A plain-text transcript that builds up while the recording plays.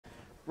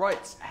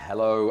Right,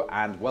 hello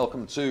and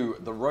welcome to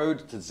the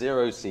Road to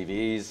Zero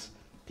CVEs,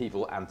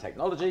 People and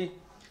Technology.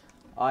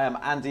 I am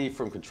Andy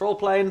from Control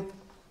Plane.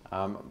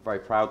 I'm very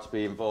proud to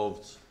be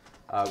involved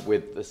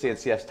with the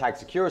CNCF's Tag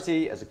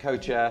Security as a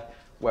co-chair,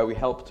 where we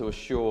help to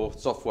assure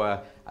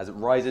software as it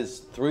rises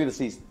through the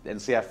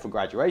CNCF for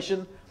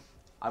graduation.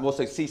 I'm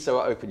also CISO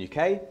at Open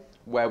UK,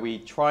 where we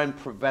try and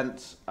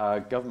prevent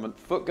government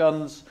foot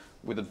guns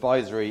with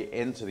advisory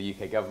into the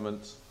UK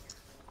government,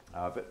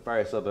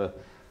 various other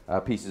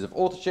pieces of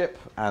authorship,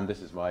 and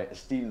this is my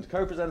esteemed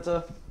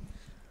co-presenter.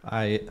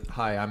 Hi,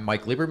 I'm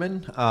Mike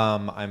Lieberman.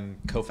 I'm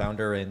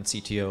co-founder and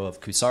CTO of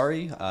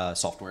Kusari, a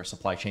software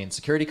supply chain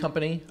security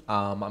company.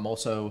 I'm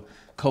also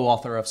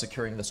co-author of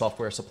Securing the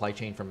Software Supply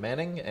Chain from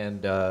Manning,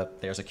 and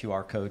there's a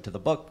QR code to the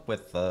book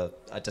with a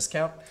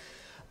discount.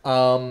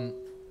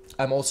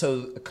 I'm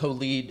also a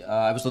co-lead.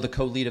 I was the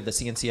co-lead of the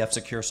CNCF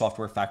Secure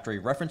Software Factory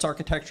Reference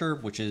Architecture,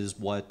 which is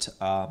what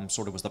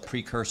sort of was the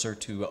precursor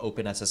to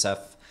OpenSSF.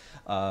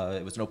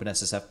 It was an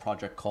OpenSSF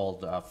project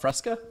called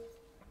Fresca.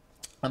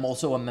 I'm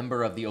also a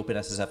member of the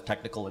OpenSSF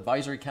Technical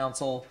Advisory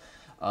Council,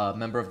 a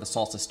member of the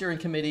SLSA Steering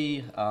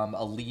Committee,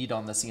 a lead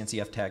on the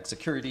CNCF Tag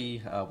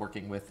Security,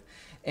 working with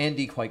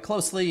Andy quite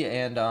closely,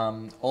 and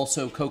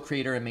also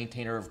co-creator and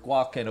maintainer of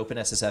GUAC and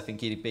OpenSSF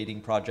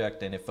Incubating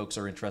Project. And if folks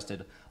are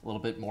interested a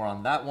little bit more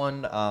on that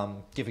one,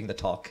 giving the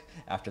talk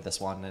after this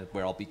one,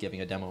 where I'll be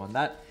giving a demo on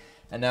that.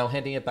 And now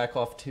handing it back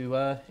off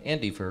to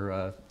Andy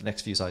for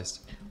next few slides.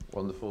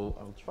 Wonderful.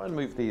 I'll try and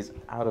move these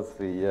out of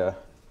the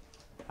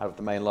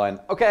main line.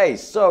 Okay,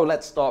 so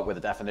let's start with a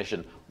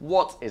definition.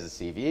 What is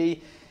a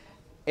CVE?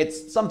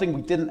 It's something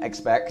we didn't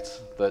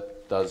expect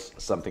that does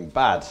something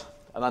bad.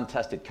 An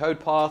untested code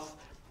path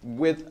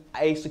with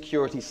a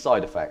security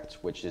side effect,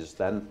 which is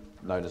then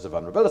known as a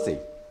vulnerability.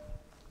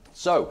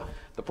 So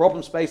the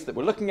problem space that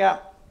we're looking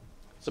at,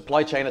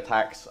 supply chain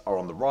attacks are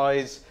on the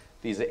rise.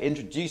 These are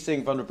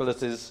introducing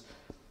vulnerabilities.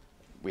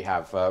 We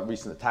have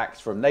recent attacks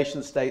from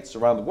nation states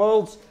around the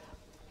world.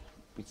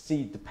 We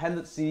see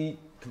dependency,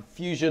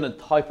 confusion, and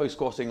typo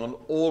squatting on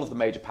all of the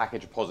major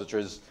package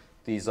repositories.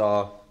 These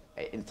are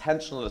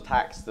intentional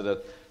attacks that are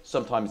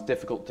sometimes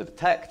difficult to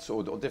detect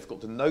or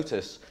difficult to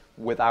notice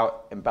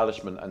without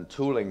embellishment and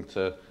tooling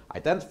to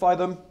identify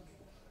them.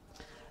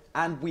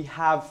 And we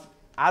have,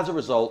 as a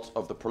result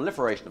of the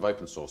proliferation of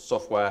open source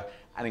software,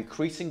 an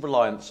increasing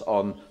reliance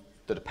on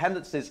the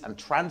dependencies and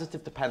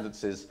transitive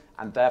dependencies,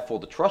 and therefore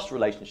the trust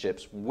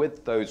relationships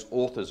with those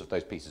authors of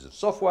those pieces of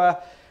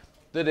software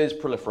that is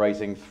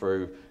proliferating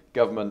through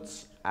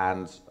governments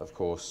and, of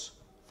course,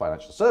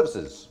 financial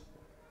services.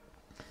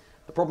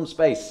 The problem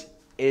space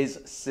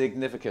is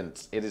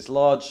significant. It is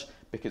large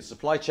because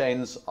supply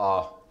chains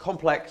are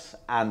complex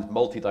and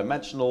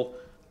multidimensional.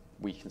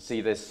 We can see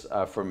this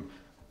from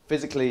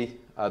physically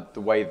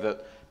the way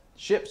that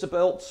ships are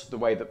built, the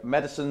way that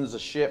medicines are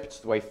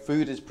shipped, the way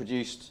food is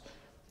produced,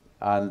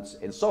 and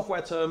in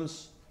software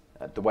terms,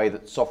 the way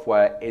that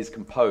software is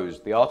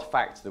composed, the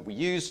artifacts that we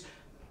use,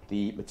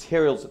 the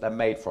materials that they're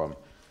made from.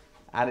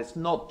 And it's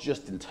not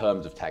just in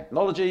terms of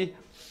technology.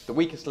 The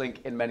weakest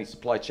link in many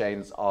supply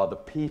chains are the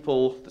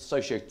people, the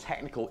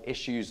socio-technical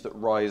issues that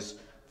rise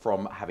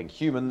from having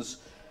humans.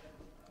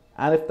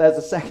 And if there's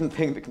a second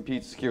thing that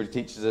computer security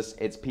teaches us,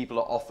 it's people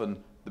are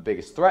often the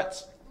biggest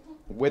threat,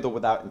 with or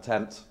without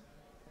intent,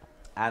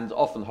 and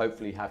often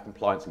hopefully have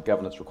compliance and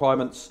governance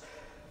requirements.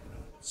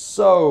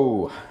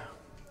 So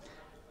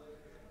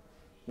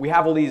we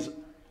have all these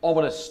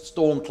ominous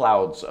storm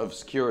clouds of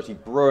security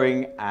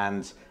brewing,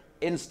 and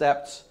in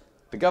stepped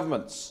the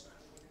governments.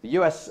 The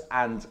US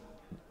and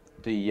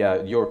the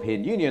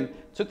European Union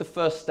took the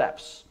first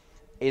steps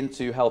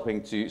into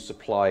helping to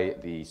secure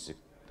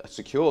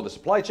the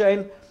supply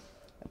chain,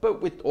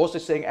 but we're also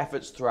seeing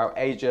efforts throughout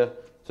Asia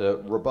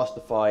to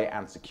robustify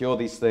and secure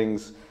these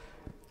things.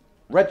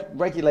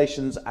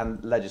 Regulations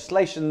and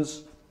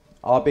legislations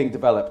are being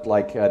developed,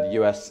 like the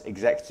US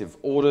executive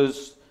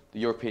orders, the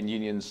European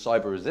Union's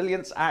Cyber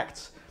Resilience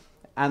Act,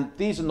 and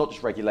these are not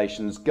just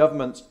regulations.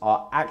 Governments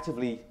are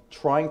actively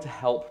trying to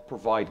help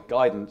provide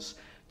guidance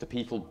to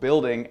people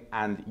building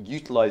and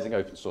utilizing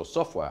open source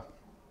software.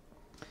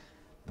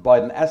 The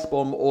Biden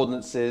SBOM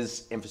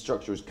ordinances,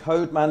 infrastructure as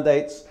code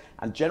mandates,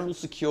 and general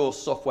secure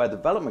software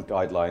development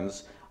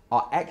guidelines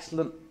are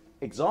excellent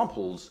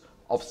examples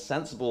of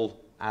sensible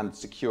and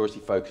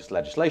security-focused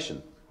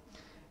legislation.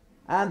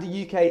 And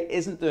the UK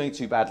isn't doing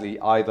too badly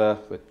either,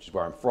 which is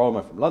where I'm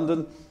from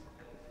London.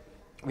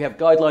 We have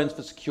guidelines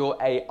for secure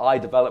AI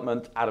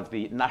development out of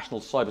the National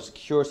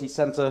Cybersecurity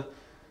Centre,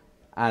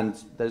 and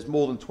there's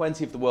more than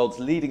 20 of the world's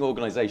leading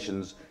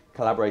organizations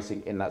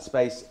collaborating in that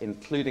space,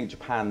 including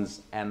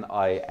Japan's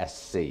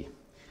NISC.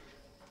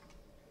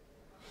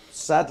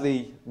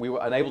 Sadly, we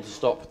were unable to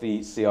stop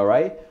the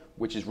CRA,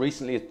 which has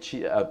recently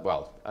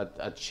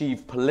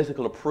achieved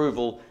political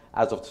approval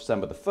as of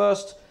December the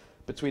 1st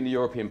between the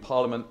European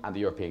Parliament and the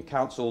European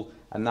Council,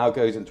 and now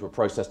goes into a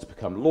process to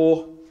become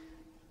law.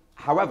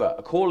 However,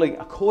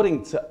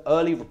 according to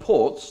early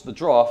reports, the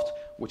draft,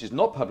 which is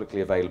not publicly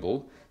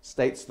available,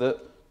 states that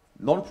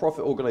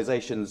Non-profit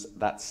organizations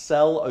that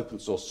sell open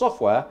source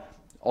software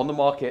on the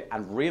market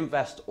and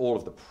reinvest all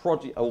of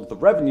the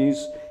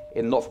revenues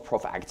in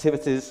not-for-profit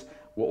activities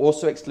were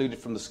also excluded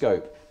from the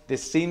scope.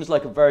 This seems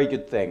like a very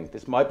good thing.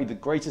 This might be the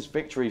greatest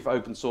victory for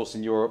open source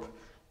in Europe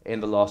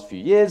in the last few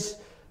years.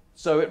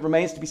 So it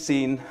remains to be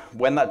seen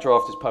when that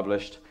draft is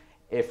published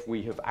if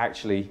we have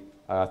actually,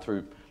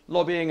 through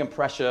lobbying and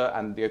pressure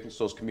and the open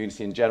source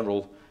community in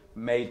general,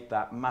 made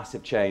that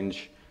massive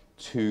change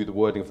to the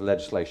wording of the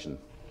legislation.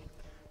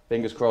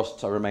 Fingers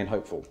crossed, I remain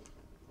hopeful.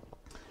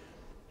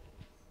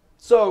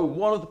 So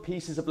one of the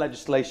pieces of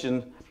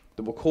legislation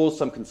that will cause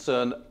some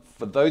concern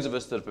for those of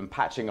us that have been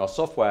patching our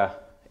software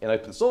in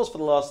open source for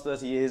the last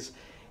 30 years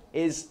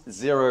is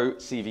zero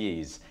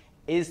CVEs.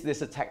 Is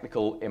this a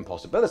technical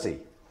impossibility?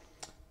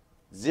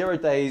 0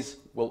 days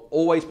will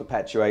always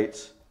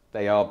perpetuate.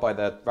 They are by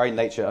their very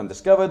nature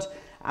undiscovered,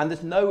 and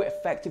there's no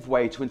effective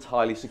way to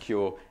entirely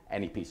secure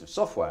any piece of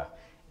software,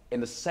 in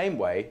the same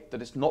way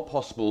that it's not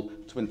possible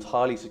to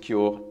entirely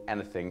secure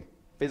anything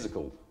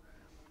physical.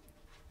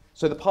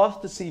 So the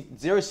path to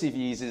zero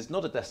CVEs is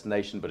not a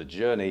destination, but a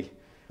journey.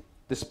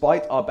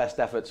 Despite our best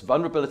efforts,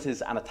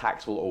 vulnerabilities and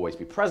attacks will always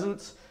be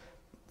present.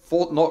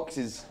 Fort Knox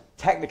is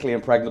technically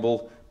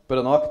impregnable, but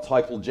an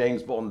archetypal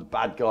James Bond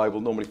bad guy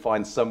will normally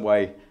find some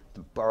way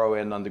to burrow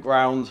in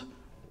underground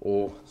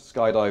or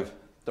skydive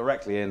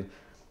directly in.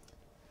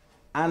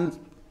 And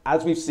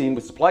as we've seen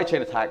with supply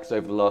chain attacks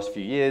over the last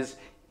few years,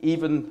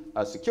 even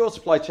a secure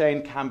supply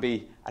chain can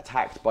be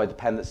attacked by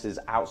dependencies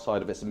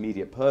outside of its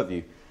immediate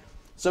purview.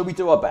 So we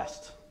do our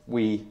best.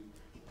 We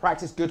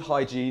practice good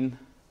hygiene,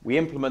 we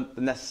implement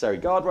the necessary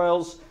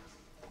guardrails,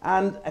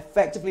 and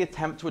effectively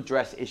attempt to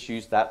address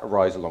issues that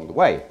arise along the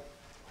way.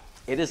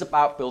 It is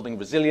about building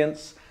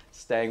resilience,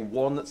 staying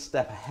one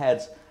step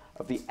ahead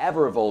of the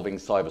ever-evolving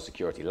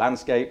cybersecurity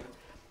landscape.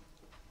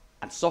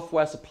 And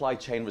software supply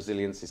chain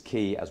resilience is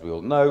key, as we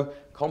all know.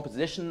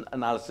 Composition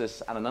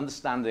analysis and an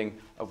understanding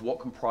of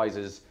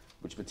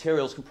which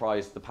materials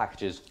comprise the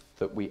packages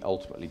that we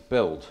ultimately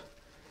build.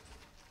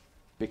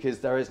 Because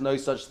there is no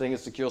such thing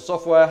as secure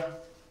software.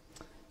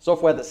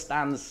 Software that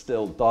stands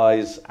still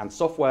dies, and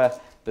software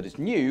that is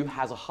new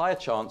has a higher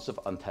chance of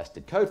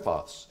untested code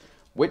paths,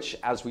 which,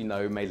 as we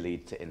know, may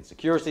lead to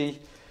insecurity.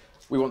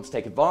 We want to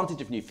take advantage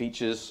of new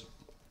features.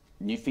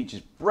 New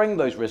features bring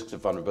those risks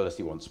of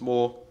vulnerability once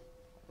more.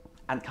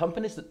 And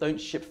companies that don't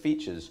ship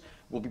features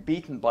will be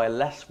beaten by a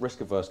less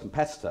risk-averse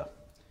competitor,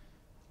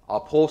 our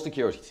poor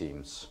security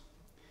teams.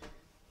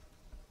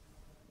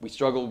 We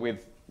struggle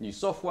with new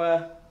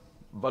software.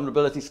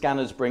 Vulnerability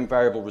scanners bring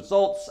variable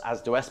results,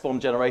 as do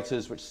SBOM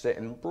generators, which sit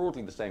in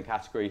broadly the same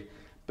category.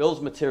 Bills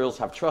of materials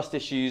have trust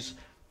issues.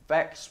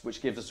 VEX, which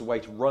gives us a way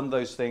to run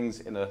those things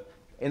in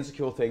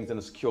insecure things in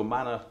a secure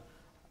manner,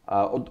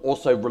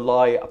 also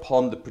rely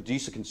upon the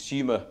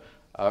producer-consumer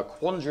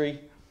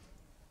quandary,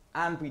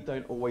 and we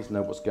don't always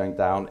know what's going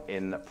down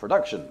in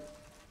production.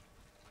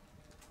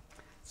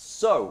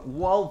 So,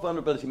 while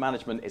vulnerability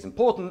management is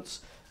important,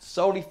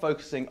 solely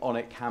focusing on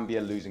it can be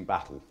a losing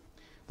battle.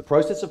 The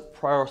process of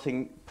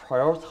prioritizing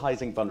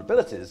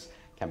vulnerabilities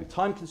can be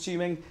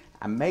time-consuming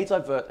and may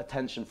divert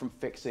attention from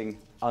fixing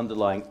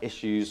underlying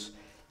issues.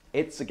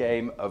 It's a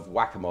game of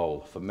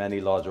whack-a-mole for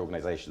many large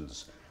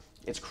organizations.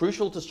 It's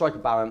crucial to strike a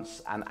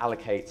balance and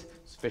allocate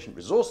sufficient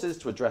resources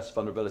to address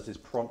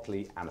vulnerabilities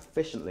promptly and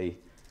efficiently.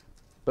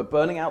 But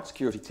burning out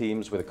security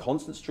teams with a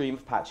constant stream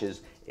of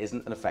patches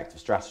isn't an effective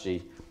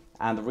strategy.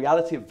 And the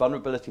reality of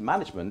vulnerability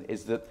management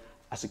is that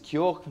a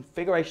secure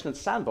configuration and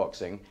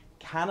sandboxing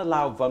can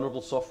allow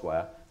vulnerable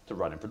software to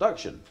run in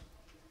production.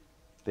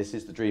 This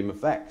is the dream of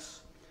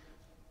VEX.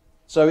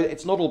 So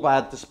it's not all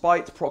bad.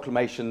 Despite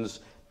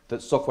proclamations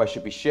that software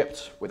should be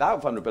shipped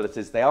without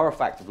vulnerabilities, they are a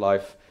fact of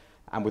life.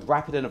 And with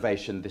rapid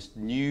innovation, this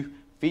new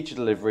feature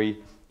delivery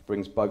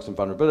brings bugs and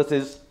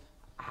vulnerabilities.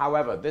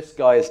 However, this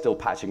guy is still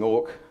patching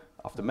awk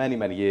after many,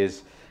 many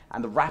years,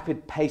 and the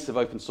rapid pace of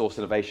open source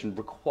innovation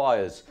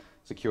requires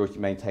security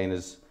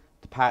maintainers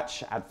to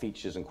patch, add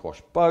features, and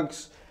quash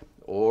bugs,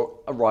 or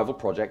a rival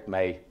project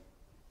may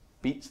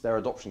beat their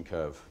adoption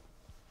curve.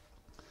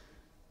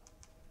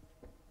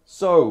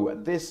 So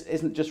this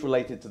isn't just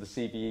related to the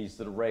CVEs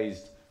that are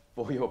raised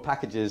for your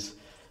packages.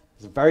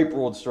 It's a very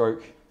broad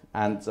stroke,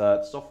 and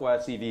software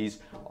CVEs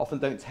often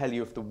don't tell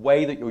you if the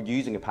way that you're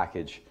using a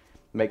package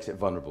makes it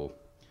vulnerable.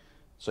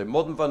 So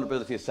modern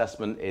vulnerability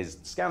assessment is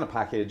scan a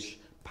package,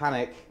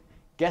 panic,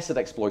 guess at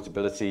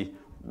exploitability,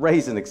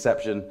 raise an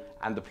exception,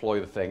 and deploy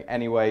the thing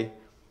anyway.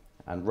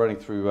 And running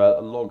through a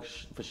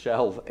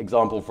log4shell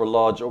example for a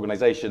large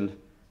organization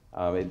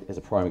is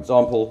a prime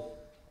example.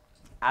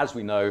 As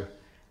we know,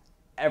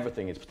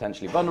 everything is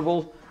potentially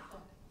vulnerable.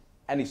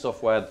 Any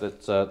software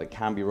that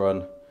can be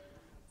run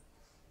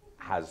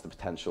has the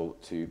potential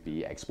to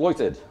be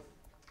exploited.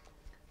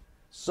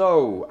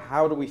 So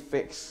how do we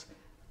fix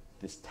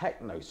this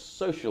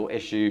techno-social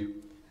issue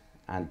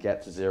and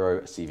get to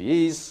zero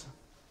CVEs?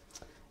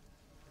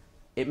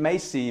 It may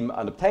seem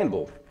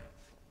unobtainable,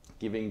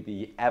 given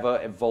the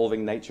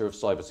ever-evolving nature of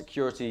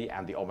cybersecurity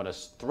and the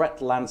ominous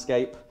threat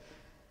landscape.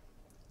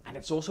 And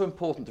it's also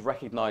important to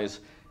recognize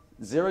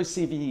zero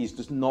CVEs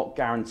does not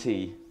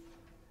guarantee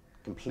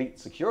complete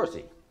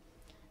security.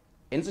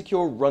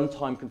 Insecure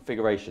runtime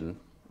configuration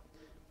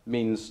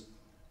means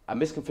a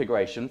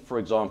misconfiguration, for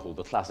example,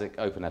 the classic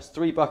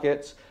OpenS3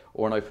 bucket,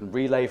 or an open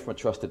relay from a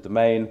trusted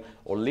domain,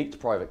 or leaked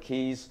private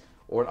keys,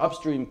 or an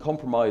upstream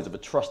compromise of a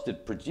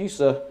trusted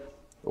producer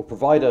or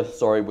provider,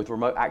 with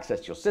remote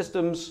access to your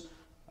systems.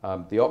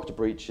 The Okta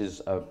breach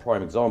is a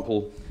prime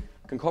example,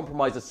 can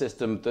compromise a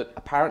system that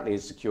apparently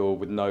is secure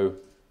with no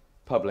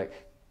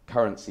public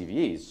current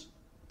CVEs.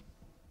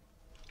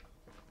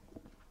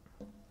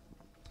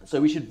 So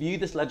we should view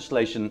this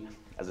legislation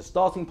as a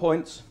starting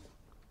point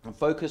and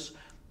focus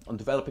on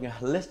developing a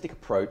holistic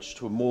approach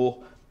to a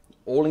more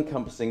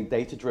all-encompassing,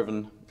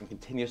 data-driven and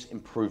continuous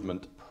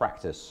improvement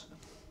practice,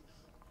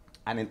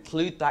 and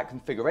include that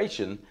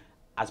configuration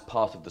as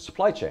part of the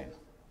supply chain.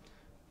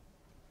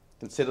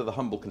 Consider the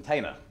humble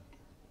container.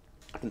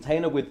 A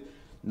container with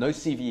no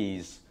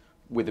CVEs,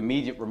 with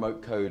immediate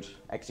remote code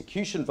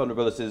execution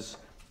vulnerabilities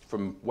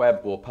from web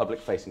or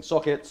public-facing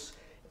sockets,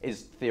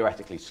 is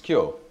theoretically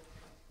secure.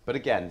 But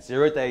again,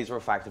 0 days are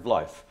a fact of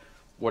life.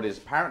 What is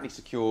apparently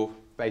secure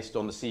based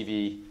on the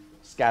CVE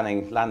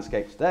scanning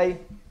landscape today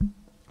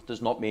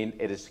does not mean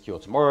it is secure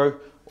tomorrow,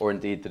 or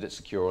indeed that it's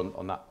secure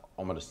on that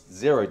ominous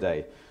 0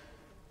 day.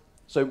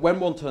 So when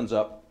one turns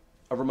up,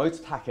 a remote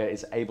attacker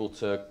is able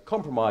to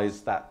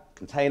compromise that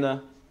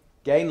container,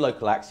 gain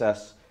local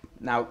access.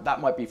 Now,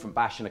 that might be from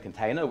bashing a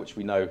container, which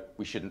we know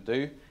we shouldn't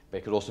do, but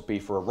it could also be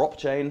for a ROP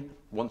chain.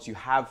 Once you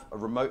have a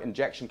remote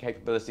injection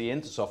capability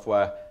into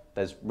software,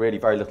 there's really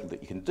very little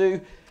that you can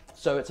do.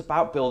 So it's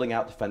about building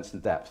out defense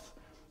in depth.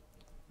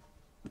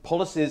 The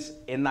policies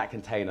in that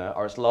container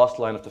are its last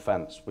line of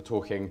defense. We're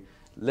talking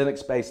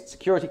Linux-based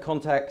security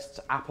contexts,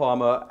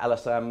 AppArmor,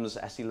 LSMs,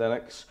 SE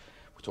Linux.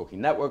 We're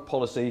talking network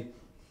policy.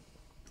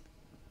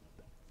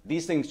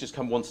 These things just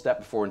come one step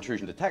before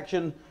intrusion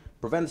detection.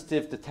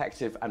 Preventative,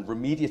 detective, and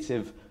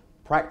remediative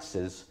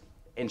practices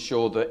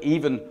ensure that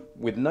even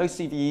with no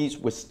CVEs,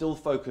 we're still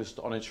focused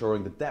on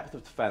ensuring the depth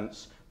of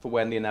defense for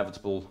when the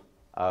inevitable,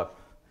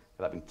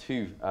 without being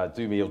too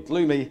doomy or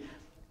gloomy,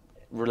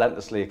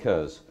 relentlessly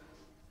occurs.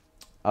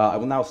 I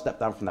will now step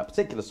down from that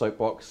particular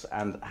soapbox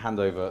and hand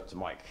over to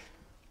Mike.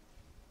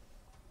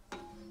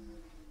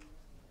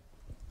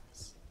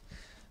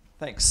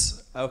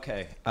 Thanks.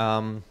 Okay.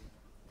 All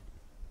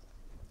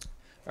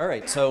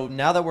right. So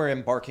now that we're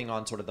embarking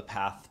on sort of the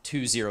path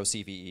to zero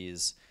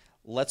CVEs,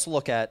 let's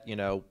look at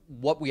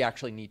what we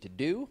actually need to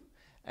do.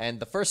 And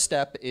the first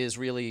step is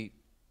really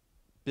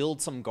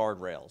build some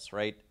guardrails,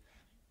 right?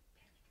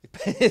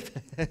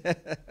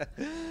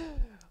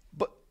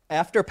 But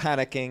after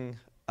panicking,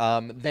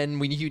 then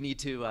you need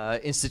to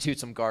institute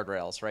some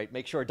guardrails, right?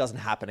 Make sure it doesn't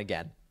happen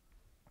again.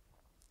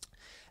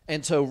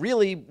 And so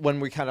really, when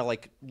we kind of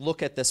like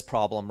look at this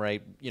problem,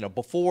 right,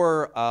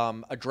 before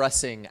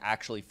addressing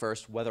actually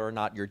first whether or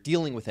not you're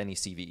dealing with any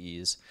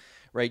CVEs,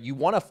 right, you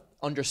want to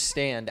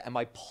understand, am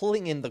I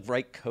pulling in the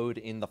right code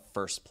in the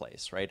first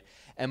place, right?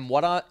 And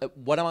what am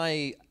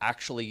I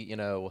actually,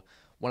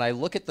 when I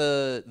look at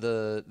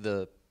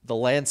the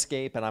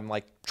landscape and I'm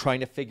like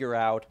trying to figure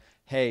out,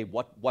 hey,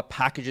 what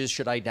packages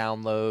should I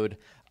download?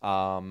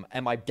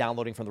 Am I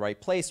downloading from the right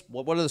place?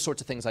 What are the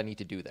sorts of things I need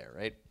to do there,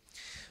 right?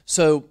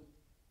 So,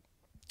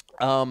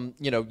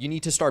 you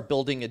need to start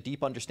building a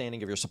deep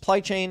understanding of your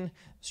supply chain.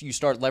 So you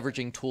start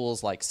leveraging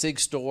tools like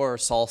Sigstore,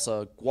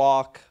 SLSA,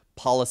 GUAC,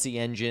 policy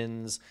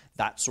engines,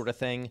 that sort of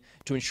thing,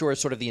 to ensure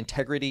sort of the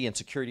integrity and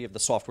security of the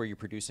software you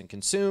produce and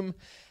consume.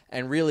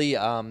 And really,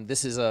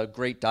 this is a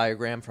great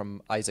diagram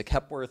from Isaac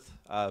Hepworth,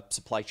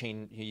 supply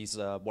chain. He's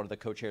one of the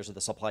co-chairs of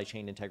the Supply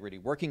Chain Integrity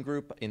Working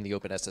Group in the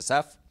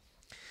OpenSSF.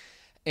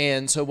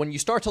 And so when you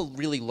start to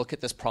really look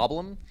at this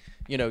problem,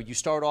 you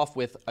start off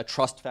with a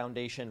trust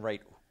foundation,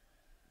 right?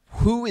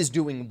 Who is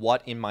doing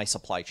what in my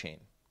supply chain?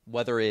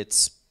 Whether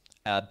it's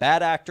a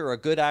bad actor or a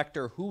good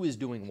actor, who is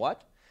doing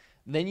what?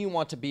 Then you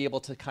want to be able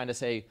to kind of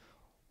say,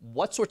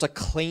 what sorts of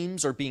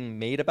claims are being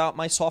made about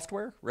my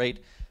software, right?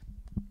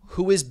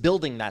 Who is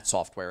building that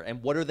software,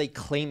 and what are they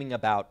claiming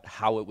about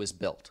how it was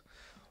built?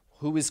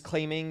 Who is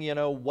claiming,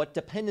 what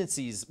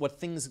dependencies, what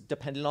things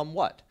depended on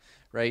what,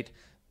 right?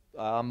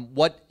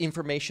 What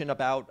information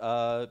about,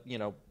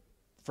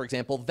 for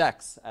example,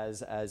 VEX,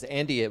 as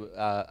Andy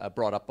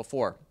brought up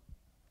before.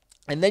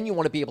 And then you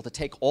want to be able to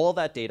take all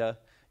that data,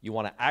 you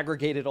want to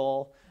aggregate it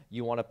all,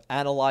 you want to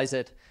analyze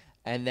it,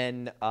 and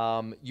then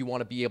you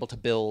want to be able to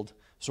build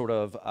sort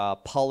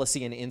of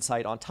policy and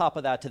insight on top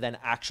of that to then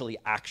actually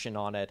action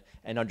on it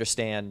and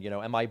understand,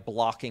 am I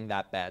blocking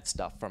that bad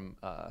stuff from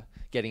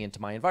getting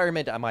into my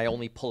environment? Am I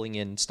only pulling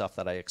in stuff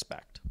that I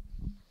expect?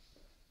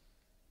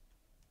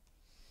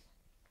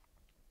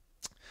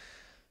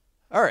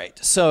 All right,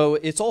 so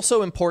it's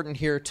also important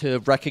here to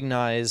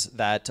recognize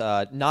that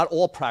not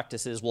all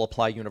practices will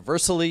apply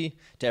universally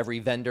to every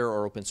vendor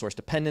or open source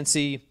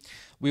dependency.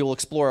 We will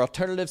explore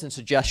alternatives and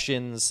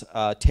suggestions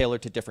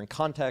tailored to different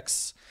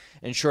contexts,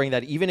 ensuring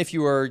that even if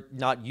you are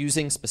not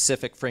using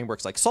specific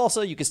frameworks like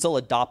SLSA, you can still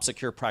adopt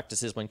secure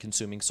practices when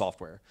consuming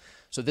software.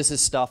 So this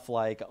is stuff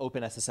like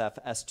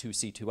OpenSSF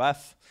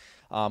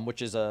S2C2F,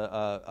 which is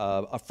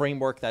a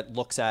framework that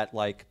looks at,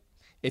 like,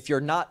 if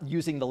you're not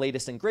using the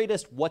latest and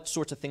greatest, what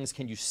sorts of things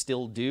can you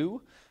still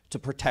do to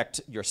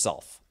protect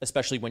yourself,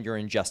 especially when you're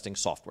ingesting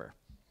software,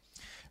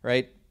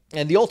 right?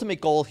 And the ultimate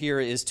goal here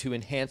is to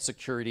enhance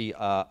security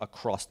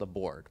across the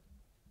board.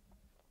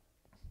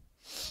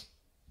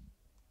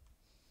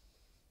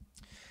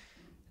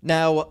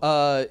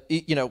 Now,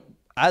 you know,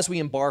 as we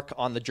embark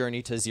on the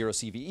journey to zero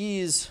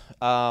CVEs,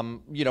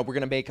 you know, we're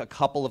going to make a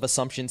couple of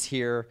assumptions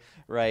here,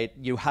 right?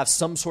 You have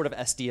some sort of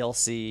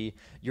SDLC.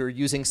 You're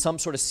using some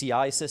sort of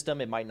CI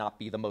system. It might not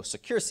be the most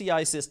secure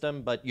CI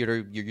system, but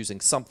you're using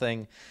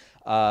something.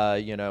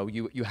 You know,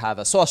 you have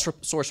a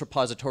source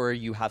repository.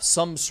 You have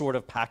some sort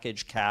of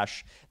package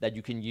cache that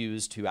you can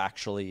use to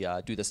actually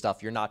do the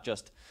stuff. You're not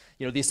just,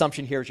 you know, the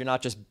assumption here is you're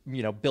not just,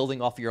 you know,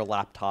 building off of your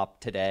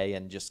laptop today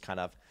and just kind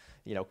of,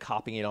 you know,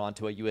 copying it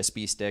onto a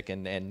USB stick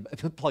and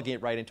plugging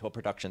it right into a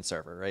production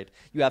server, right?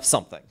 You have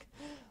something.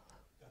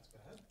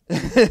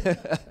 That's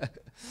bad.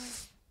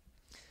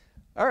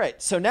 All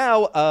right, so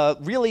now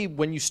really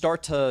when you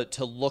start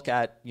to look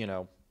at, you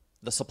know,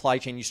 the supply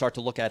chain, you start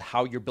to look at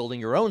how you're building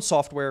your own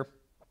software,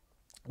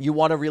 you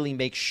want to really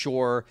make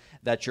sure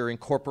that you're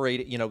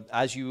incorporating, you know,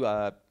 as you,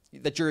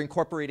 that you're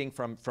incorporating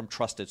from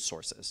trusted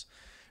sources,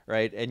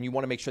 right? And you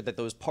want to make sure that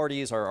those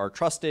parties are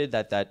trusted,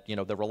 that, you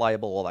know, they're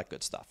reliable, all that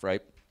good stuff,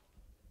 right?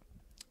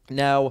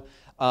 Now,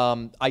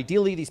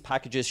 ideally, these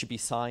packages should be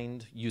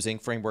signed using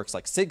frameworks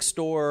like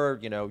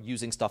Sigstore, you know,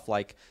 using stuff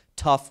like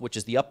Tough, which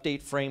is the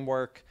update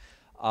framework,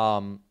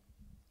 to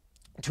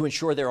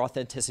ensure their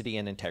authenticity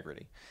and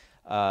integrity.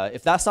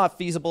 If that's not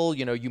feasible,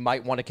 you know, you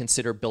might want to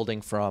consider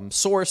building from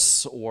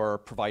source or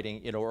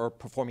providing, you know, or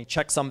performing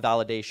checksum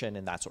validation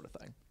and that sort of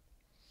thing.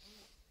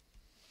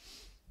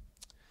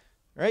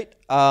 Right.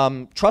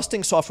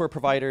 Trusting software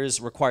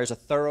providers requires a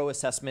thorough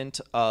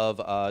assessment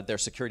of their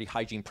security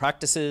hygiene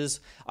practices.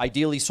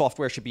 Ideally,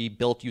 software should be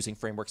built using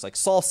frameworks like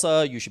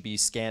SLSA. You should be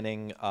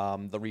scanning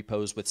the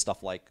repos with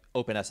stuff like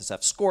OpenSSF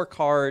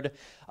scorecard.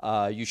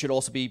 You should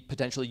also be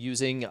potentially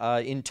using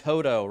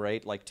in-toto,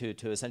 right, like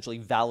to essentially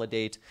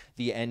validate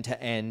the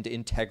end-to-end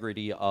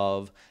integrity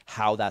of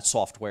how that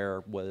software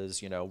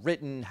was, you know,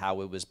 written,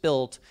 how it was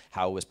built,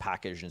 how it was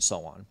packaged, and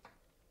so on.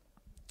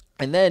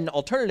 And then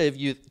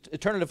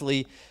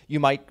alternatively, you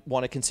might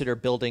want to consider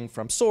building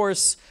from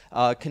source,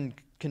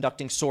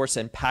 conducting source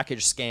and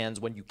package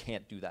scans when you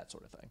can't do that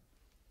sort of thing.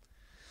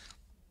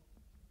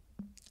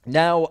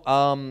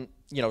 Now,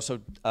 you know, so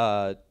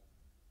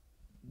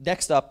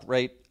next up,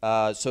 right,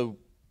 so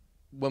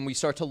when we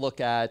start to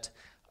look at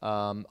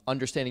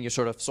understanding your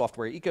sort of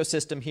software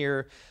ecosystem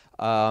here,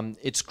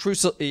 it's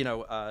crucial, you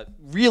know,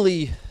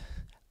 really,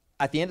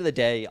 at the end of the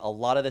day, a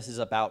lot of this is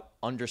about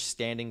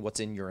understanding what's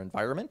in your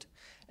environment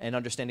and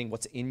understanding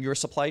what's in your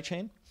supply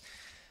chain.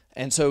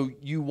 And so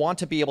you want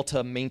to be able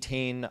to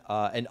maintain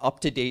an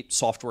up-to-date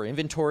software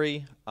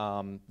inventory.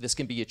 This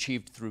can be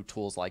achieved through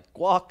tools like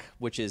GUAC,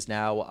 which is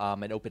now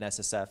an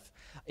OpenSSF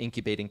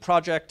incubating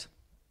project.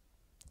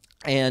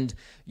 And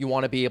you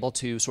want to be able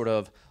to sort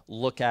of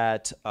look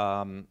at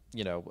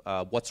you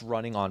know, what's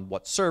running on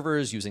what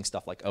servers using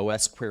stuff like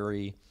OS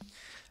query.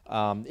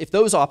 If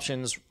those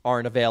options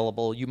aren't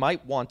available, you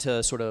might want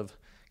to sort of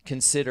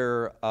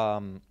consider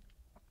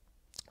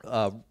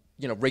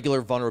you know,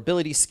 regular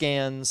vulnerability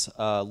scans,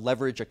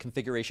 leverage a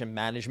configuration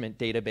management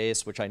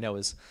database, which I know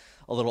is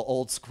a little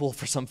old school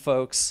for some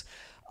folks.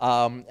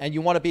 And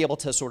you want to be able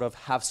to sort of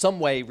have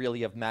some way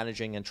really of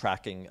managing and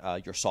tracking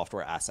your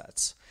software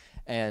assets.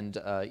 And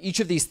each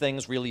of these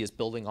things really is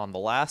building on the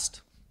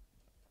last.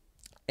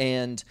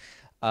 And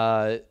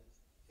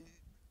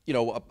you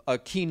know, a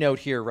key note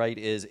here, right,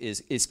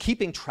 is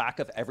keeping track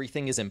of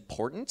everything is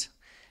important.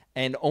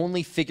 And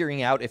only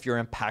figuring out if you're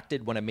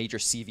impacted when a major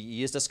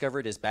CVE is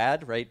discovered is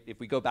bad, right? If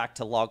we go back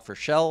to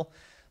log4shell,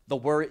 the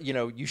word, you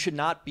know, you should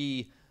not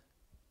be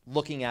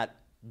looking at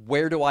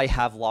where do I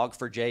have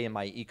log4j in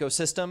my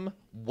ecosystem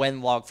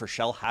when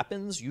log4shell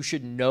happens. You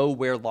should know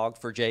where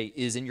log4j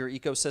is in your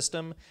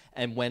ecosystem.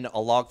 And when a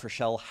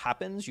log4shell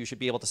happens, you should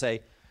be able to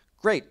say,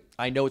 great,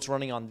 I know it's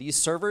running on these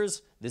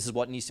servers. This is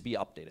what needs to be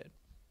updated.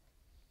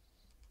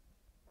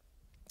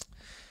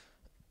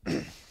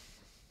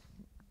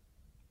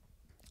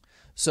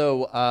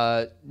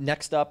 So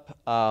next up,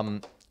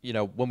 you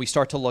know, when we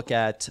start to look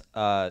at,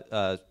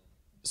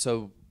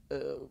 so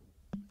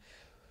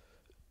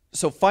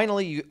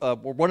finally,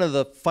 one of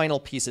the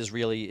final pieces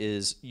really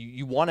is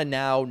you want to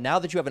now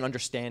that you have an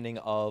understanding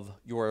of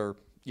your,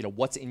 you know,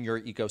 what's in your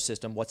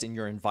ecosystem, what's in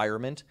your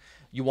environment,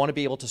 you want to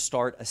be able to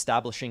start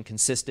establishing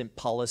consistent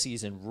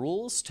policies and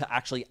rules to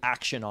actually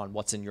action on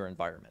what's in your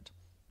environment.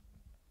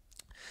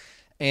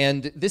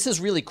 And this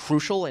is really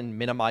crucial in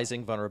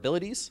minimizing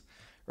vulnerabilities.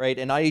 right?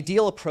 An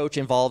ideal approach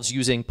involves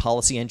using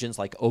policy engines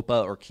like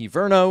OPA or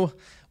Kyverno,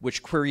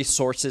 which query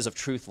sources of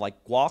truth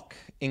like GUAC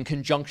in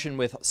conjunction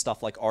with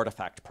stuff like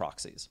artifact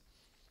proxies.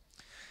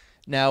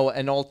 Now,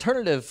 an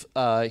alternative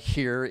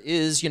here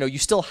is, you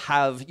still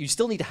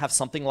need to have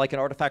something like an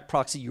artifact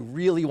proxy. You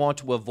really want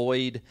to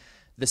avoid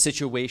the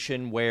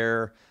situation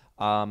where,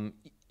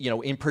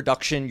 in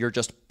production, you're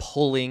just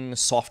pulling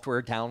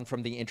software down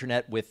from the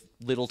internet with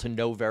little to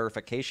no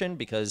verification,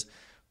 because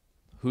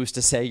who's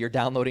to say you're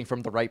downloading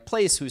from the right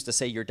place? Who's to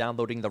say you're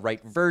downloading the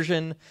right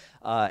version,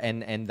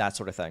 and that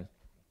sort of thing.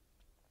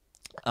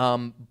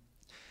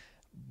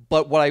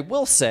 But what I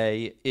will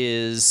say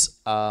is,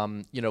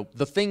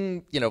 the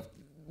thing,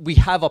 we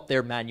have up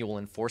there manual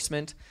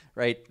enforcement,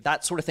 right?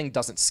 That sort of thing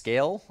doesn't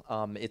scale.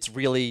 It's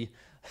really,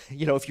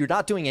 if you're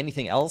not doing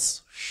anything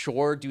else,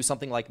 sure, do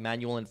something like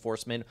manual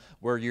enforcement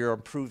where you're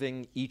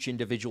approving each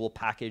individual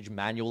package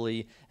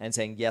manually and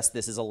saying, yes,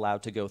 this is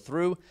allowed to go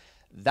through.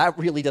 That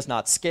really does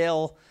not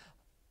scale.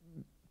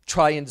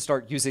 Try and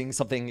start using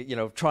something,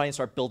 try and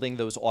start building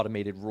those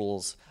automated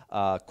rules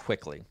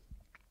quickly.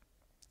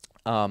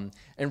 And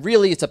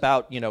really it's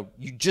about,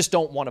 you just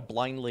don't want to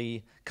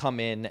blindly come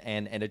in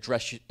and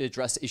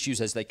address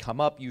issues as they come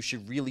up. You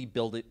should really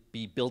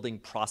be building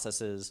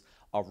processes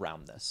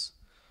around this.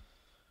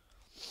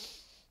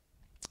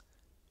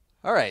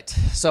 All right,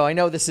 so I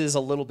know this is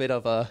a little bit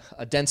of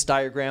a dense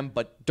diagram,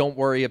 but don't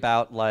worry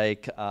about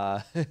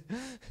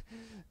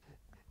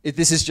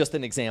this is just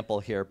an example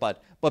here.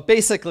 But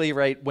basically,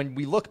 right, when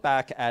we look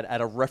back at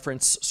a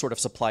reference sort of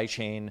supply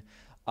chain,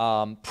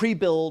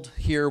 pre-build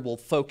here will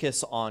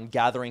focus on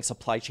gathering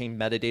supply chain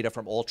metadata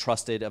from all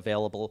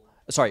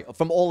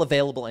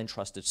available and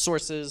trusted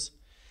sources.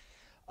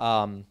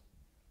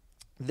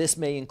 This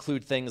may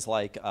include things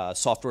like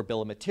software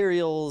bill of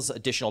materials,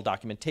 additional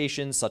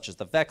documentation such as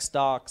the VEX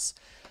docs,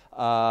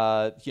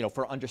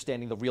 for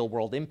understanding the real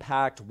world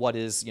impact, what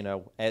is,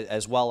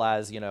 as well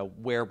as,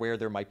 where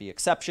there might be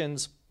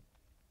exceptions.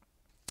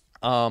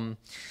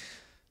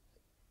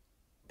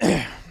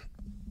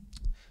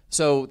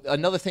 So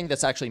another thing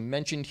that's actually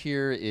mentioned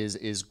here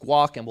is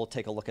GUAC, and we'll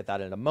take a look at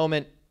that in a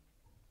moment.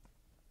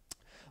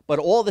 But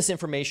all this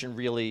information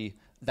really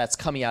that's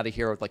coming out of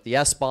here, like the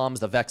S-bombs,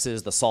 the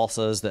VEXs, the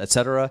salsas, et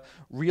cetera,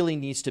 really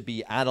needs to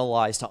be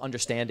analyzed to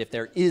understand if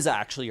there is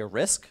actually a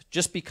risk.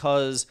 Just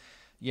because,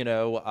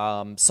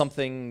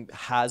 something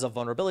has a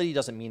vulnerability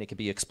doesn't mean it can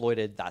be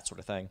exploited, that sort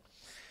of thing.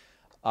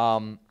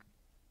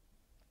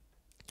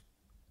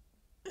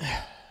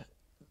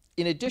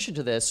 In addition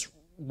to this,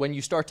 when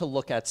you start to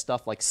look at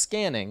stuff like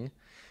scanning,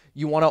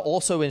 you want to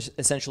also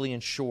essentially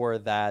ensure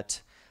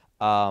that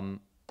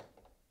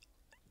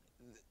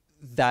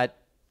that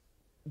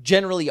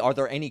generally, are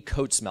there any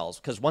code smells?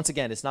 Because once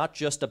again, it's not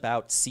just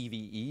about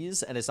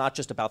CVEs, and it's not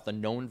just about the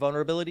known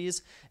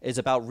vulnerabilities. It's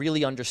about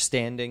really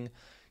understanding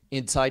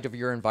inside of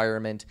your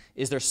environment,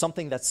 is there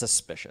something that's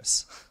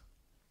suspicious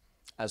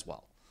as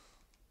well?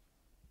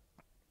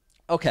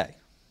 Okay,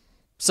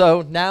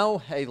 so now,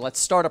 hey, let's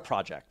start a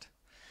project,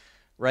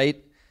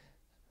 right?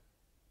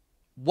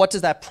 What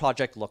does that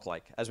project look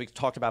like? As we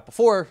talked about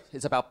before,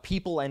 it's about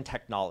people and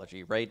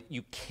technology, right?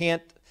 You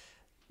can't,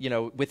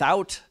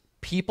 without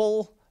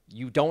people,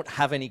 you don't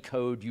have any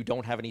code, you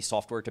don't have any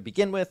software to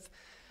begin with.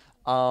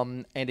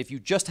 And if you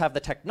just have the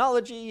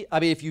technology,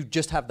 if you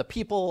just have the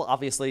people,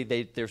 obviously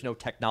there's no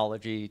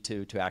technology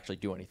to actually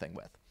do anything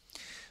with.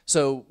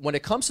 So when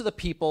it comes to the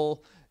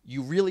people,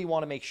 you really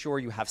want to make sure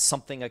you have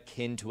something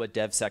akin to a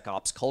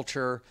DevSecOps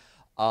culture,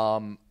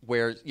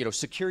 where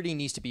security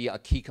needs to be a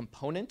key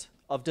component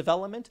of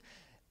development,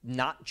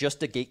 not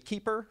just a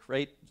gatekeeper,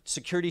 right?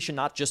 Security should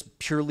not just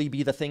purely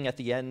be the thing at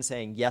the end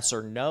saying yes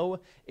or no.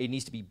 It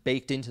needs to be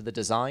baked into the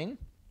design.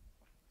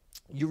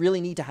 You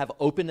really need to have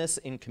openness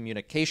in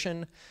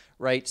communication,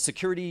 right?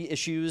 Security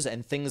issues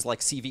and things like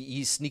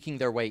CVEs sneaking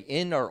their way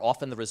in are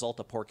often the result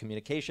of poor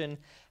communication.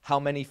 How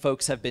many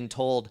folks have been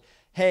told,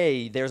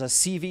 hey, there's a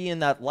CV in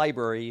that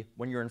library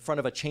when you're in front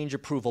of a change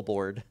approval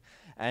board,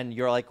 and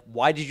you're like,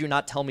 why did you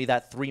not tell me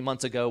that 3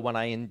 months ago when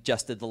I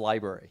ingested the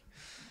library?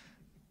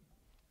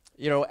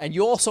 And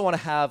you also want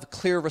to have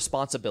clear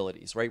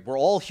responsibilities, right? We're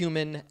all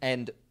human,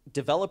 and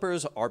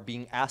developers are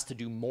being asked to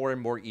do more and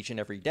more each and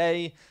every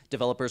day.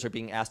 Developers are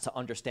being asked to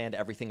understand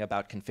everything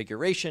about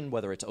configuration,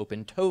 whether it's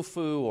open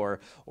tofu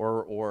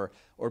or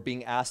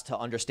being asked to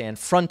understand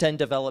front-end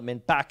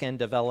development, back-end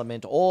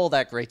development, all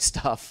that great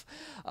stuff.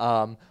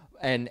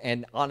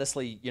 And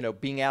honestly,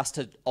 being asked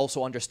to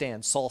also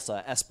understand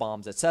salsa,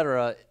 S-bombs, et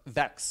cetera,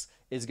 VEX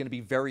is going to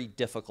be very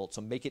difficult, so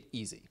make it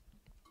easy.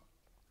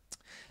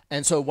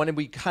 And so when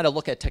we kind of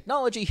look at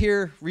technology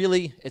here,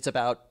 really, it's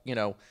about,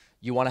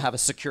 you want to have a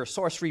secure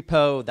source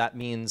repo. That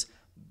means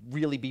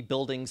really be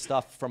building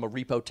stuff from a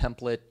repo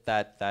template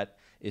that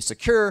is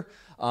secure.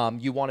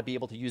 You want to be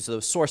able to use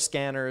those source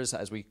scanners,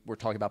 as we were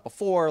talking about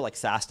before, like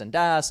SAST and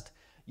DAST.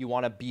 You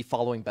want to be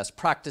following best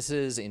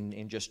practices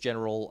in just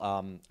general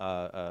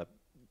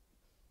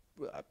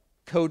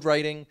code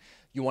writing.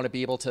 You want to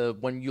be able to,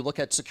 when you look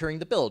at securing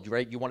the build,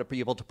 right, you want to be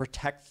able to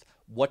protect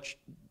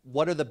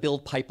what are the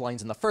build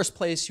pipelines in the first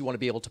place. You want to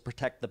be able to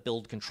protect the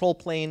build control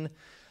plane.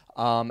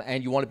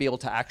 And you want to be able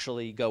to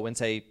actually go and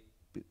say,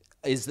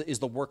 is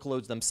the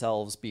workloads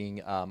themselves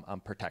being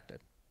protected?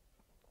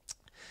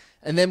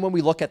 And then when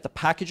we look at the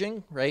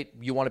packaging, right,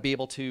 you want to be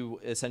able to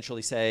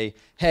essentially say,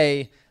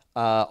 hey,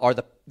 are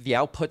the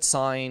output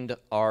signed?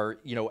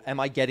 Am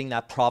I getting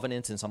that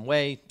provenance in some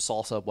way,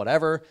 SLSA,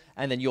 whatever?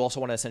 And then you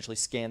also want to essentially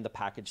scan the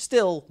package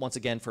still, once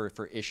again,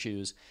 for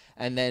issues.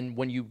 And then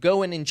when you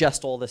go and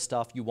ingest all this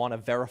stuff, you want to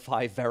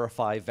verify,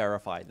 verify,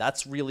 verify.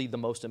 That's really the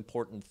most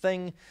important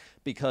thing,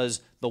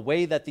 because the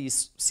way that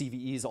these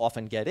CVEs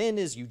often get in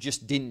is you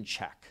just didn't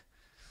check.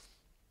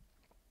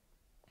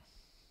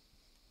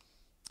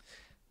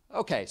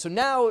 Okay, so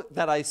now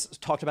that I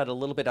talked about it a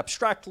little bit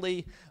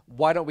abstractly,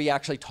 why don't we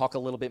actually talk a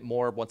little bit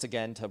more, once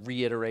again, to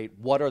reiterate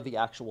what are the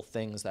actual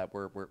things that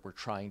we're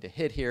trying to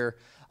hit here?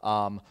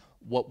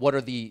 What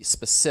are the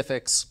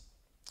specifics?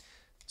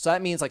 So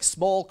that means like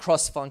small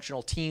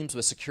cross-functional teams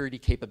with security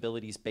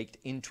capabilities baked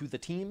into the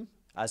team,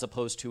 as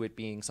opposed to it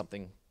being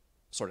something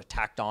sort of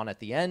tacked on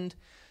at the end.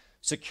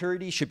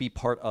 Security should be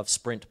part of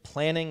sprint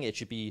planning. It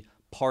should be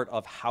part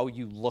of how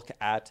you look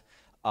at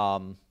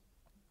sort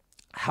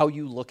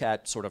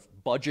of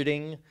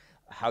budgeting,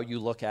 how you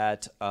look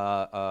at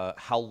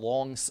how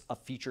long a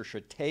feature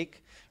should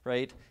take,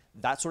 right?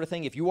 That sort of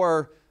thing. If you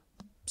are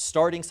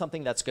starting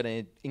something that's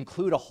going to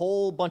include a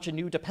whole bunch of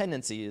new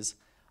dependencies,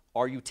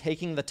 are you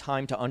taking the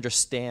time to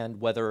understand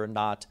whether or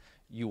not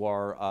you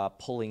are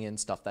pulling in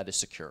stuff that is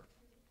secure?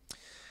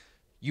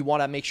 You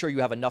want to make sure you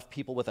have enough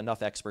people with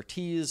enough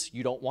expertise.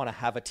 You don't want to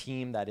have a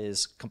team that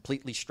is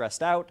completely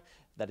stressed out,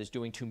 that is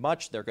doing too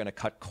much. They're going to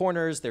cut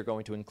corners. They're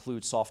going to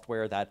include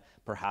software that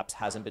perhaps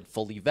hasn't been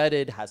fully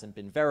vetted, hasn't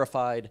been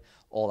verified,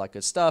 all that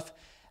good stuff.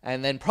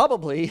 And then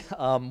probably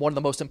one of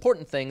the most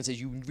important things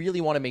is you really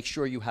want to make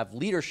sure you have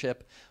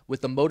leadership with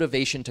the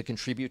motivation to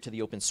contribute to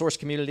the open source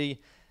community.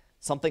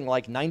 Something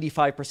like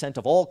 95%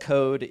 of all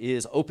code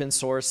is open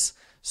source,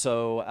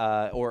 so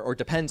or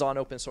depends on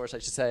open source, I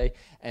should say.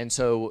 And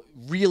so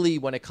really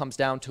when it comes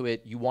down to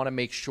it, you want to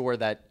make sure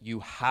that you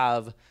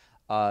have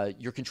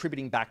you're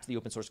contributing back to the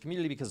open source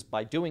community, because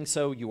by doing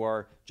so, you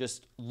are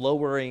just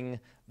lowering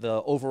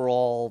the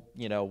overall,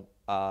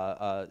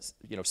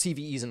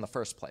 CVEs in the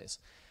first place.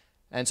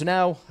 And so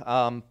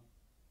now,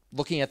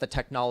 looking at the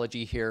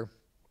technology here,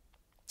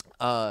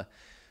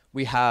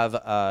 we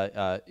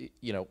have,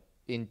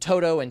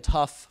 in-toto and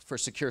tough for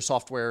secure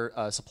software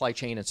supply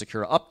chain and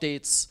secure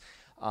updates.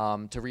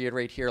 To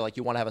reiterate here, like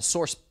you want to have a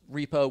source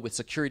repo with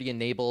security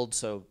enabled.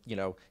 So,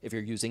 if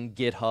you're using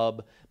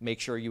GitHub, make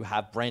sure you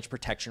have branch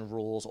protection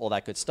rules, all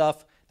that good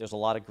stuff. There's a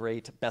lot of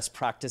great best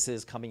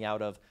practices coming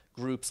out of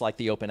groups like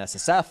the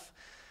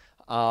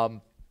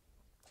OpenSSF.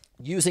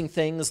 Using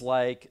things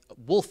like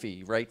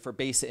Wolfie, right, for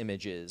base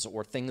images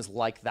or things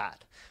like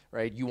that,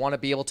 right? You want to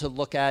be able to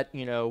look at,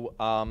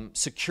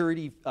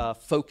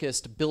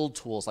 security-focused build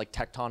tools like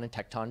Tecton and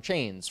Tecton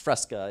chains,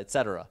 Fresca, et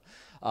cetera.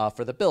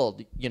 For the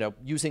build,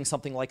 using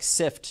something like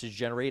SIFT to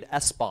generate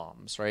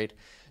SBOMs, right?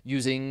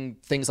 Using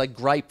things like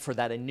Gripe for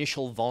that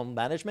initial vuln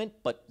management,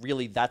 but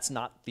really that's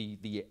not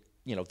the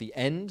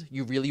end.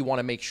 You really want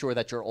to make sure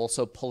that you're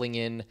also pulling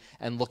in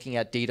and looking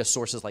at data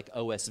sources like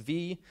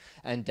OSV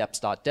and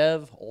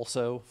deps.dev,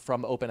 also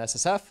from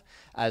OpenSSF,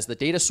 as the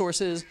data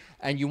sources.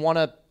 And you want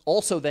to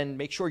also then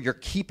make sure you're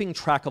keeping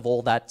track of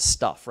all that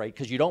stuff, right?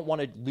 Because you don't want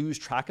to lose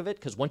track of it,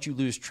 because once you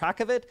lose track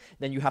of it,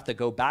 then you have to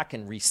go back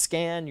and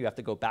rescan. You have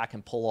to go back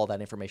and pull all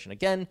that information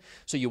again.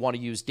 So you want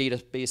to use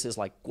databases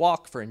like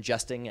GUAC for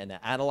ingesting and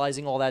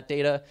analyzing all that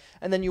data.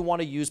 And then you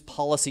want to use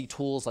policy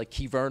tools like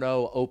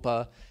Kyverno,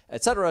 OPA,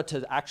 et cetera,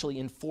 to actually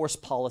enforce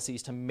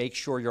policies to make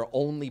sure you're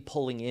only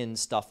pulling in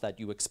stuff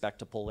that you expect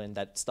to pull in,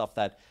 that stuff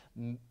that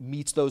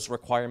meets those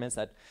requirements,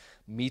 that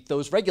meet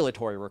those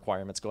regulatory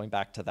requirements, going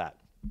back to that.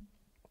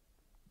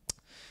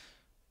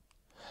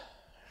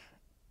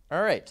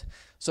 All right,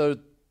 so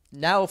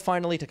now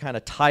finally to kind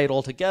of tie it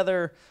all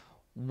together,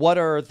 what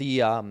are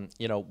the,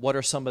 what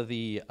are some of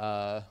the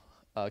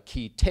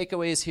key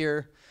takeaways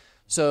here?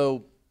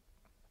 So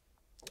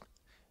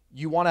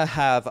you want to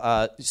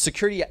have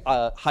security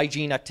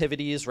hygiene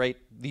activities, right?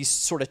 These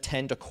sort of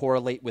tend to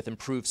correlate with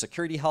improved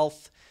security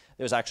health.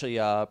 There's actually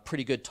a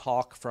pretty good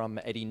talk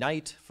from Eddie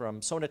Knight from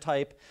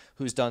Sonatype,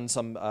 who's done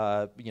some,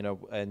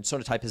 and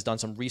Sonatype has done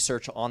some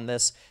research on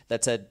this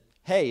that said,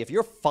 hey, if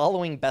you're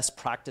following best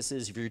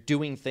practices, if you're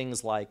doing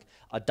things like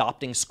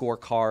adopting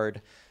scorecard,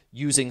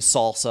 using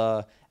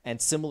SLSA, and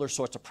similar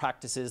sorts of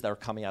practices that are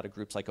coming out of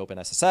groups like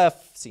OpenSSF,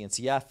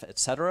 CNCF, et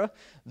cetera,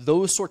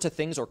 those sorts of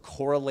things are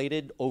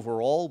correlated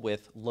overall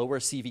with lower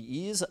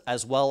CVEs,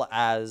 as well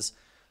as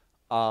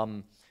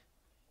lower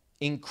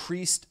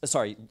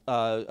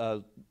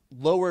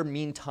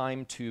mean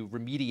time to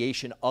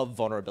remediation of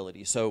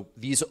vulnerabilities. So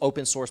these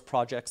open source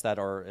projects that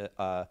are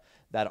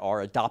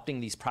adopting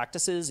these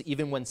practices,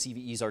 even when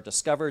CVEs are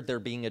discovered, they're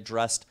being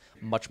addressed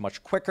much,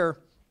 much quicker.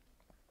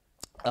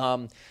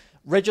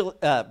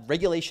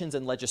 Regulations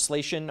and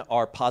legislation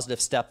are positive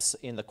steps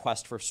in the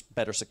quest for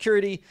better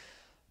security,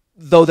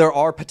 though there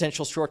are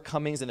potential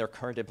shortcomings in their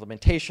current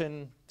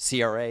implementation,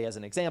 CRA as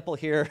an example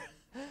here.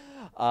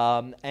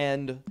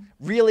 And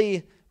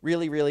really,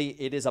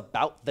 it is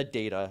about the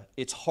data.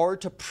 It's hard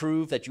to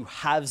prove that you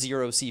have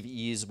 0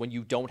 CVEs when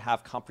you don't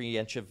have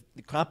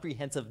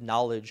comprehensive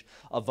knowledge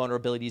of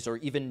vulnerabilities or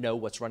even know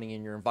what's running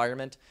in your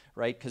environment,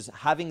 right? Because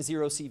having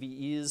 0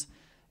 CVEs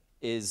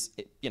is,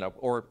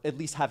 or at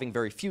least having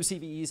very few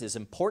CVEs is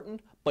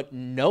important, but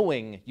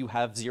knowing you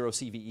have 0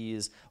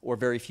 CVEs or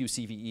very few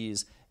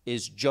CVEs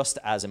is just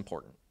as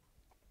important.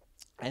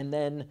 And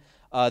then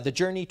the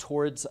journey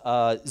towards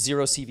 0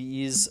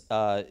 CVEs,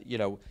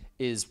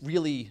 is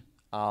really,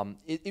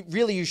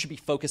 really you should be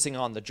focusing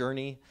on the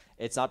journey.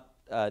 It's not,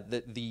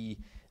 the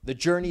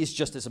journey is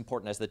just as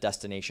important as the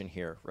destination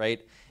here,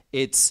 right?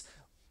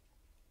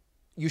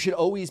 You should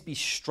always be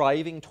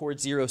striving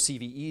towards 0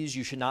 CVEs.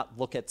 You should not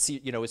look at,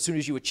 as soon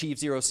as you achieve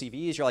 0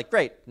 CVEs, you're like,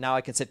 great, now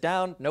I can sit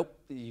down. Nope,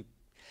 you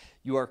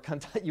are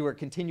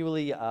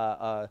continually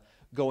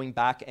going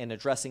back and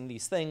addressing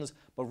these things,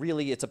 but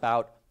really it's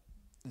about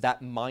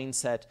that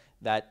mindset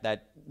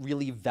that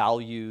really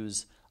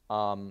values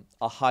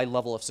a high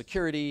level of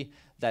security,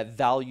 that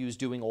values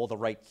doing all the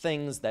right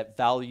things, that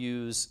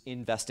values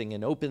investing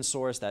in open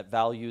source, that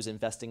values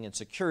investing in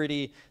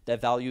security,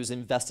 that values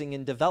investing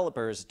in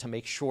developers to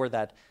make sure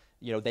that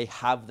they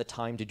have the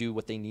time to do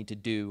what they need to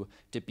do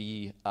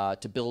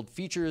to build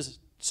features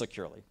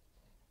securely.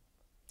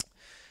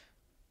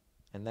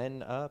 And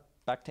then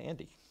back to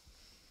Andy.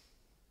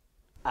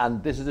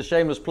 And this is a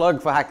shameless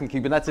plug for Hacking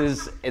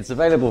Kubernetes. It's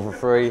available for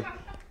free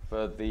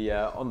for the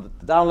on the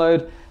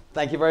download.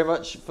 Thank you very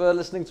much for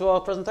listening to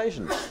our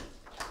presentation.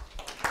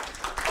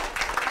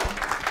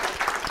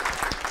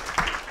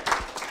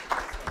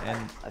 And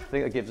I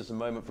think that gives us a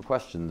moment for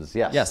questions.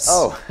 Yes. Yes.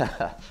 Oh.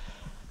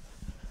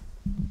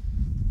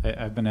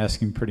 I've been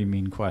asking pretty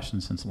mean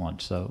questions since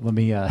lunch, so let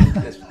me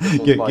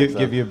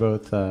give you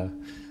both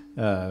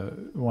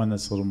one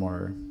that's a little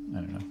more, I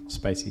don't know,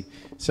 spicy.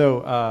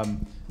 So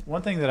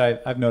one thing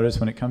that I've noticed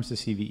when it comes to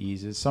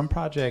CVEs is some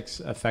projects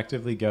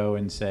effectively go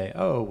and say,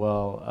 oh,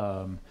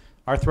 well,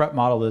 our threat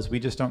model is we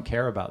just don't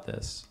care about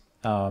this.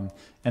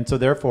 And so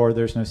therefore,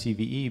 there's no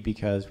CVE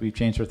because we've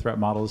changed our threat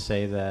model to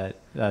say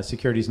that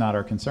security is not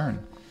our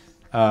concern.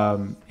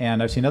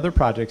 And I've seen other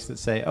projects that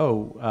say,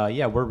 oh,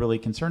 yeah, we're really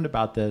concerned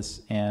about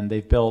this, and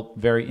they've built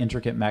very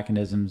intricate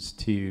mechanisms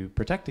to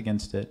protect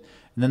against it.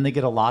 And then they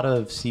get a lot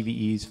of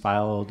CVEs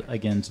filed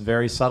against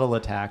very subtle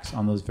attacks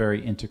on those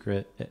very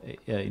intricate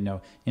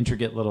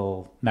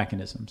little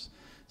mechanisms.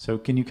 So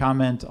can you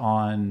comment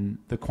on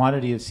the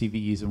quantity of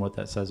CVEs and what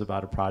that says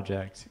about a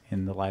project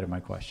in the light of my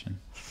question?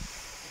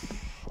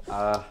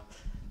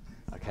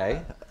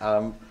 Okay.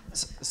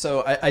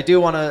 So I do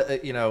want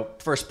to,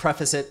 first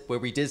preface it where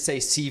we did say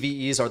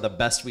CVEs are the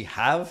best we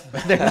have.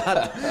 They're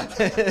not.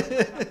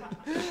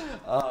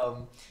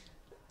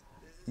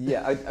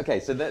 Yeah. Okay.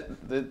 So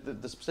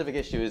the specific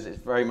issue is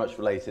very much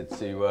related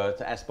to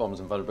SBOMs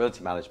and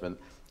vulnerability management.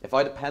 If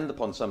I depend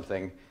upon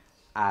something,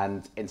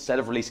 and instead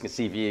of releasing a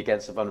CVE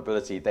against a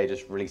vulnerability, they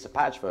just release a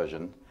patch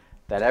version,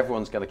 then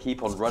everyone's going to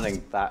keep on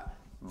running that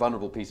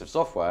vulnerable piece of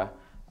software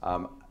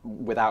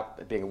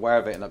without being aware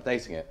of it and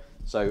updating it.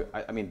 So,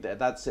 I mean,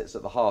 that sits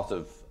at the heart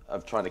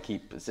of trying to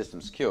keep the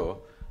system secure.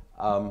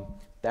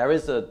 There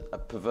is a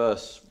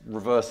perverse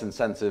reverse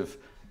incentive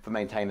for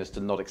maintainers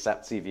to not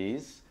accept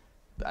CVEs,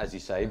 as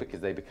you say,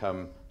 because they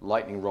become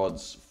lightning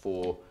rods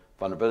for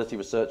vulnerability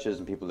researchers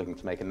and people looking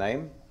to make a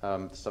name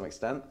to some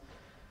extent.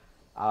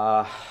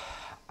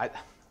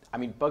 I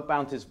mean, bug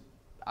bounties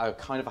are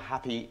kind of a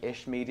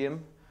happy-ish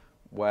medium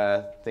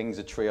where things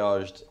are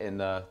triaged in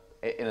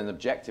an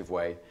objective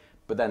way.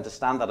 But then to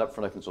stand that up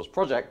for an open source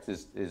project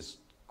is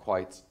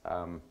quite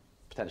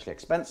potentially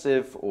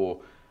expensive or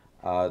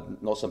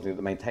not something that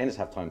the maintainers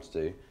have time to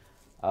do.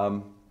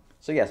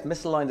 So yes,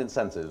 misaligned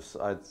incentives,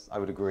 I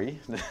would agree.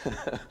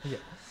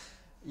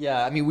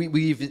 Yeah. I mean,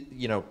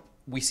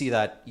 we see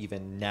that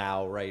even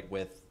now, right?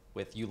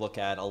 With you look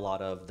at a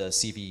lot of the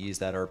CVEs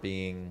that are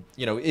being,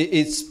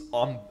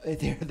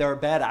 there are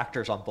bad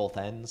actors on both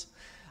ends.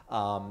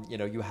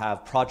 You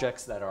have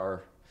projects that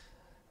are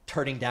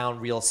turning down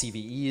real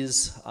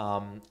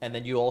CVEs, and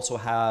then you also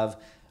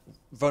have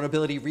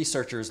vulnerability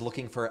researchers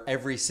looking for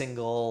every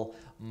single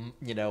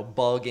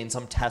bug in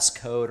some test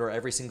code or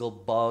every single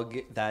bug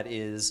that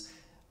is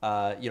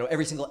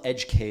every single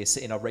edge case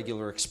in a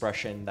regular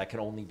expression that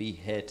can only be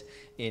hit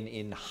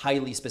in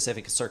highly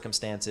specific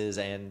circumstances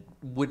and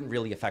wouldn't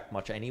really affect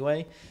much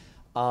anyway,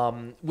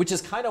 which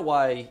is kind of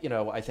why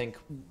I think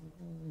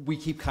we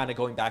keep kind of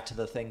going back to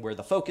the thing where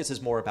the focus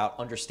is more about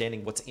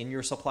understanding what's in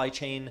your supply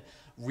chain,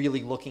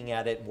 really looking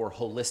at it more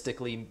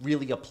holistically,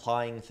 really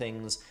applying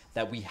things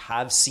that we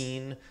have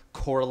seen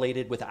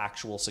correlated with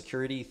actual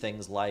security,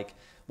 things like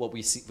what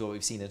we've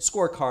seen in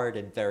Scorecard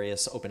and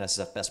various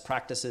OpenSSF best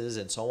practices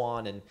and so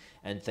on,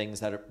 and things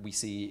that we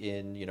see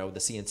in the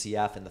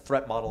CNCF and the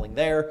threat modeling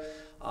there.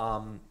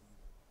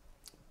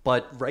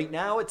 But right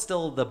now, it's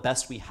still the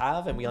best we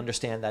have, and we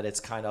understand that it's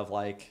kind of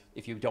like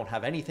if you don't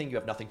have anything, you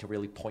have nothing to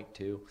really point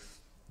to.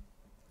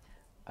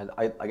 And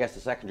I guess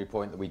the secondary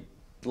point that we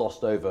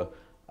glossed over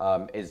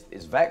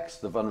is VEX,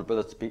 the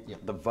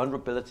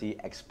vulnerability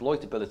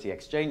exploitability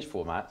exchange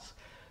formats,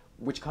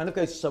 which kind of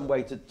goes some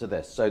way to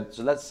this. So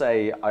let's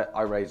say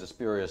I raise a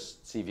spurious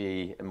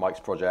CVE in Mike's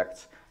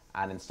project,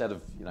 and instead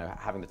of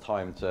having the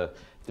time to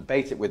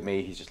debate it with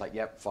me, he's just like,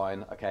 yep,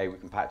 fine, okay, we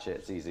can patch it,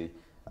 it's easy,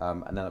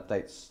 and then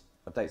updates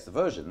the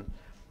version.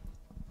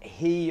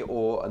 He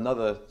or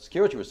another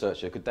security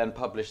researcher could then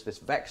publish this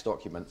VEX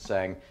document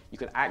saying you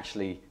can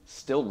actually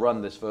still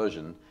run this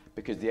version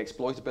because the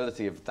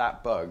exploitability of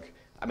that bug,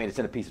 I mean, it's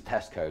in a piece of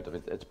test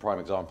code. It's a prime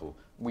example.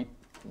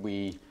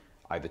 We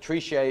either tree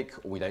shake,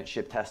 or we don't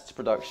ship tests to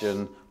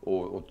production,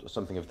 or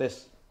something of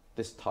this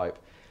type.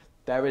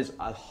 There is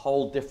a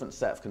whole different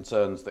set of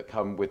concerns that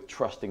come with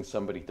trusting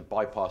somebody to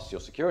bypass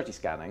your security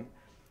scanning.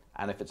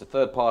 And if it's a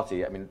third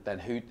party, I mean, then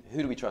who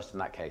do we trust in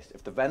that case?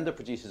 If the vendor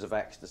produces a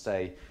VEX to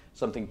say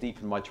something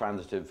deep in my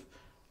transitive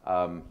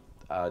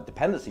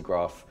dependency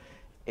graph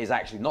is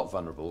actually not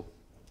vulnerable,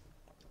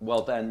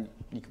 well, then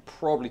you could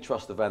probably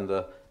trust the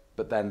vendor,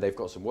 but then they've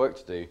got some work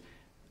to do.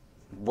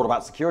 What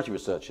about security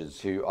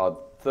researchers who are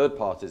third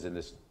parties in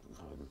this,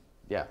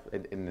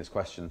 in this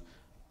question?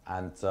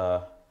 And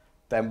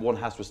then one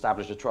has to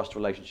establish a trust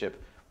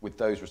relationship with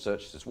those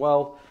researchers as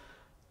well.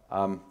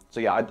 So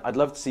yeah, I'd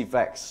love to see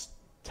VEX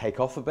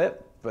take off a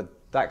bit, but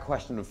that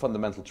question of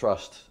fundamental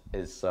trust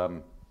is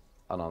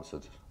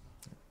unanswered.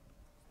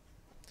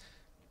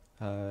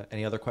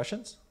 Any other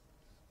questions?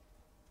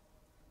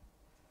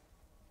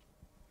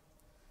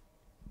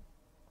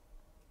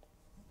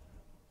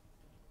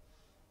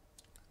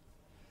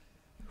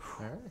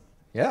 All right.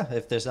 Yeah,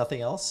 if there's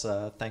nothing else,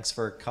 thanks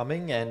for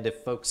coming. And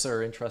if folks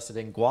are interested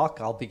in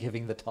GUAC, I'll be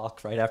giving the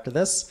talk right after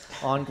this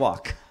on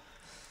GUAC.